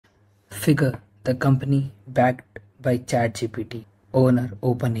Figure, the company backed by ChatGPT, owner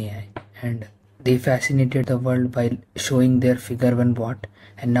OpenAI, and they fascinated the world by showing their Figure 1 bot,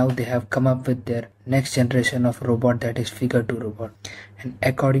 and now they have come up with their next generation of robot, that is Figure 2 robot. And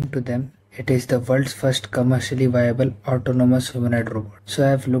according to them, it is the world's first commercially viable autonomous humanoid robot. So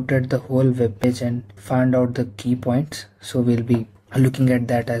I have looked at the whole webpage and found out the key points. So we'll be looking at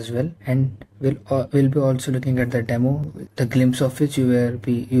that as well, and we'll be also looking at the demo, the glimpse of which you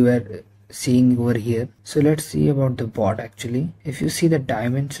were seeing over here. So let's see about the bot. Actually, if you see the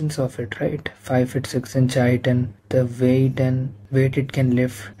dimensions of it, right, 5 feet 6 inch height, and the weight it can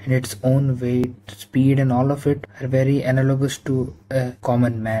lift, and its own weight, speed, and all of it are very analogous to a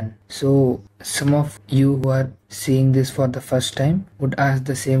common man. So some of you who are seeing this for the first time would ask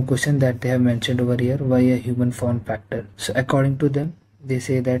the same question that they have mentioned over here: why a human form factor? So according to them, they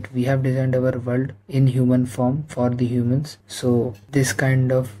say that we have designed our world in human form for the humans, so this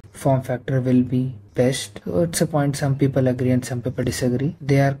kind of form factor will be best. So it's a point some people agree and some people disagree.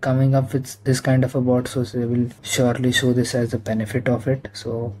 They are coming up with this kind of a bot, so they will surely show this as a benefit of it.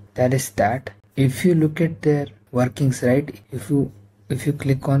 So that is that. If you look at their workings, right, if you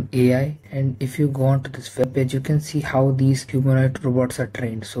click on AI and if you go on to this web page, you can see how these humanoid robots are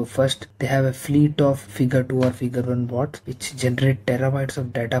trained. So first, they have a fleet of Figure 2 or Figure 1 bots which generate terabytes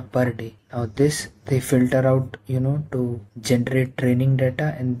of data per day. Now this they filter out, to generate training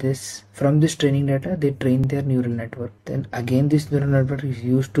data, and from this training data they train their neural network. Then again this neural network is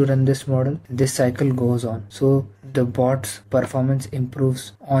used to run this model. This cycle goes on. So the bot's performance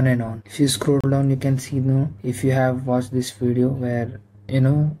improves on and on. If you scroll down, you can see, if you have watched this video where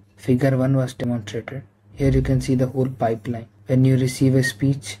Figure 1 was demonstrated, here you can see the whole pipeline. When you receive a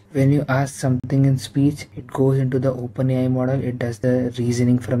speech, when you ask something in speech, it goes into the OpenAI model, it does the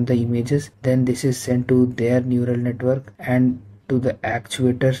reasoning from the images, then this is sent to their neural network and to the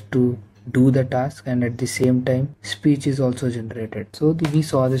actuators to do the task, and at the same time speech is also generated. So we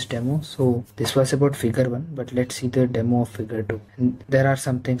saw this demo. So this was about Figure 1, but let's see the demo of Figure 2, and there are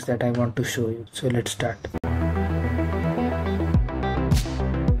some things that I want to show you. So let's start.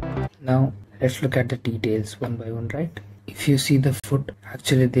 Now let's look at the details one by one, right? If you see the foot,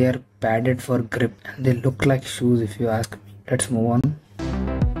 actually they are padded for grip and they look like shoes if you ask me. Let's move on.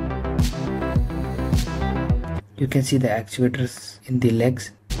 You can see the actuators in the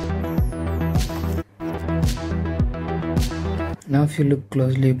legs. Now if you look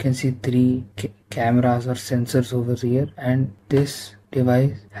closely, you can see 3 cameras or sensors over here, and this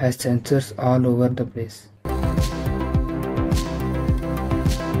device has sensors all over the place.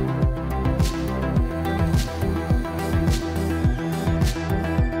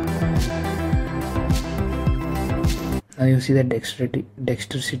 Now you see the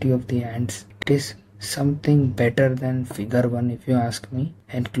dexterity of the hands. It is something better than Figure 1 if you ask me,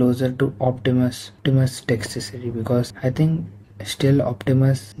 and closer to Optimus dexterity, because I think still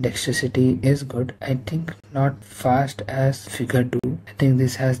Optimus dexterity is good. I think not fast as Figure 2. I think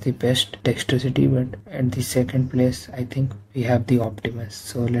this has the best dexterity, but at the second place I think we have the Optimus.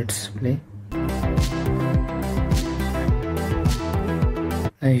 So let's play.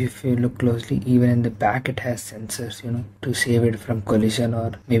 Now if you look closely, even in the back it has sensors, to save it from collision,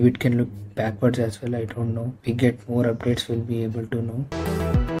 or maybe it can look backwards as well, I don't know. We get more updates, we'll be able to know.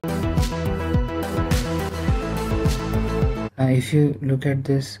 Now if you look at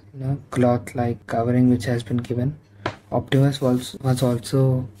this cloth like covering which has been given, Optimus was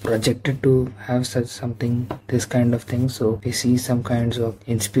also projected to have this kind of thing, so we see some kinds of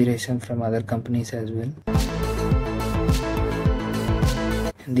inspiration from other companies as well.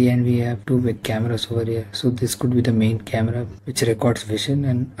 In the end, we have 2 big cameras over here. So this could be the main camera which records vision,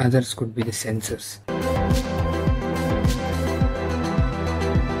 and others could be the sensors.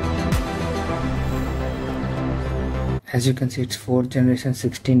 As you can see, it's 4th generation,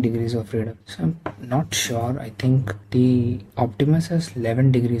 16 degrees of freedom. So I'm not sure. I think the Optimus has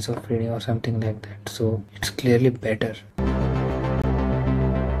 11 degrees of freedom or something like that. So it's clearly better.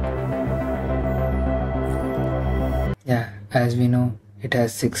 Yeah, as we know, it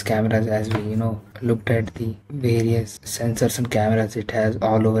has 6 cameras. As we looked at the various sensors and cameras it has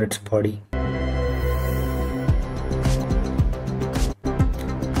all over its body.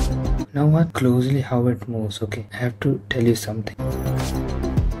 Now watch closely how it moves. Okay, I have to tell you something.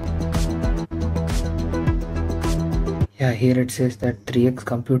 Yeah, here it says that 3x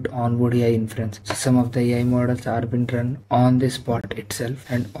compute onboard AI inference. So some of the AI models are being run on this bot itself,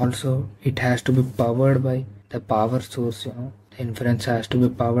 and also it has to be powered by the power source. The inference has to be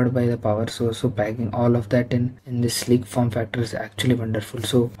powered by the power source. So packing all of that in this sleek form factor is actually wonderful.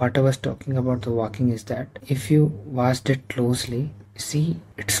 So what I was talking about the walking is that if you watched it closely, See,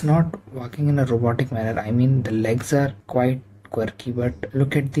 it's not walking in a robotic manner. I mean, the legs are quite quirky, but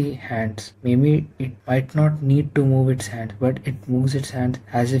look at the hands. Maybe it might not need to move its hands, but it moves its hands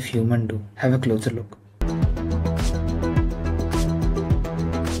as if human do. Have a closer look.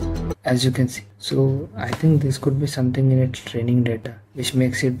 As you can see. So I think this could be something in its training data which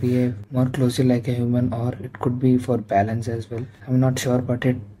makes it behave more closely like a human, or it could be for balance as well. I'm not sure, but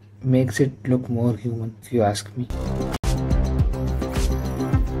it makes it look more human if you ask me.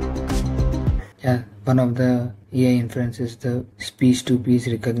 Yeah, one of the AI inference is the speech-to-speech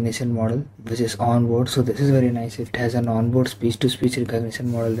recognition model, which is onboard. So this is very nice. If it has an onboard speech-to-speech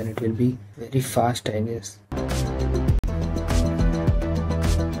recognition model, then it will be very fast, I guess.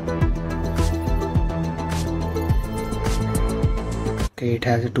 Okay, it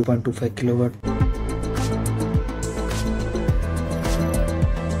has a 2.25 kilowatt.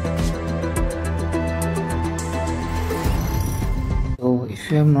 So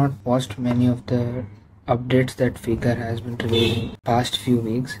if you have not watched many of the updates that Figure has been releasing past few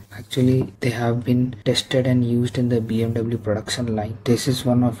weeks, actually they have been tested and used in the BMW production line. This is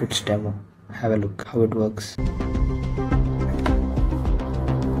one of its demo. Have a look how it works.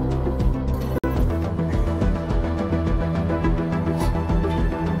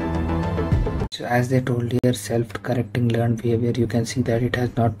 So as they told here, self-correcting learned behavior, you can see that it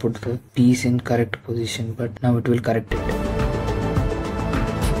has not put the piece in correct position, but now it will correct it.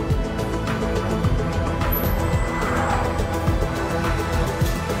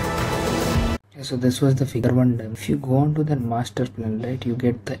 So this was the Figure 1 demo. If you go on to the master plan, right, you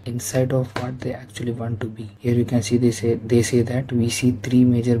get the insight of what they actually want to be. Here you can see they say that we see three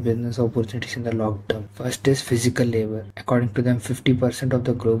major business opportunities in the long term. First is physical labor. According to them, 50% of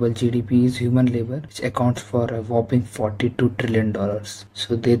the global GDP is human labor, which accounts for a whopping $42 trillion.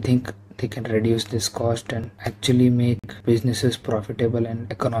 So they think they can reduce this cost and actually make businesses profitable and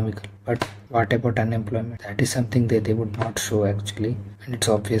economical. But what about unemployment? That is something that they would not show actually, and it's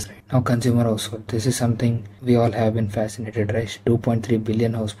obvious, right? Now consumer household, this is something we all have been fascinated, right? 2.3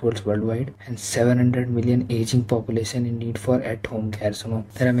 billion households worldwide and 700 million aging population in need for at-home care. So no,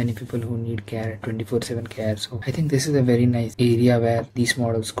 there are many people who need care, 24/7 care. So I think this is a very nice area where these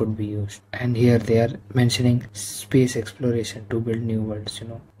models could be used. And here they are mentioning space exploration to build new worlds,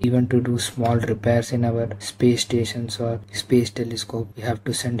 even to do small repairs in our space stations or space telescope, we have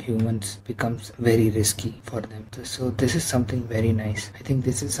to send humans, becomes very risky for them. So this is something very nice. I think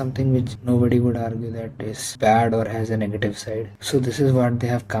this is something which nobody would argue that is bad or has a negative side. So this is what they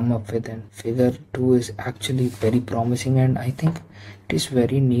have come up with, and Figure 2 is actually very promising, and I think it is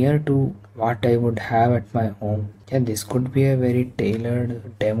very near to what I would have at my home. Yeah, this could be a very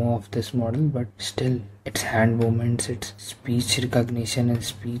tailored demo of this model, but still its hand movements, its speech recognition and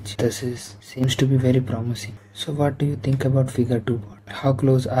speech, seems to be very promising. So what do you think about Figure 2 bot? How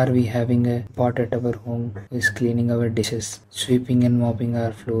close are we having a bot at our home who is cleaning our dishes, sweeping and mopping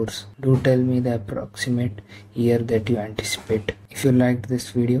our floors? Do tell me the approximate year that you anticipate. If you liked this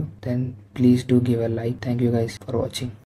video, then please do give a like. Thank you guys for watching.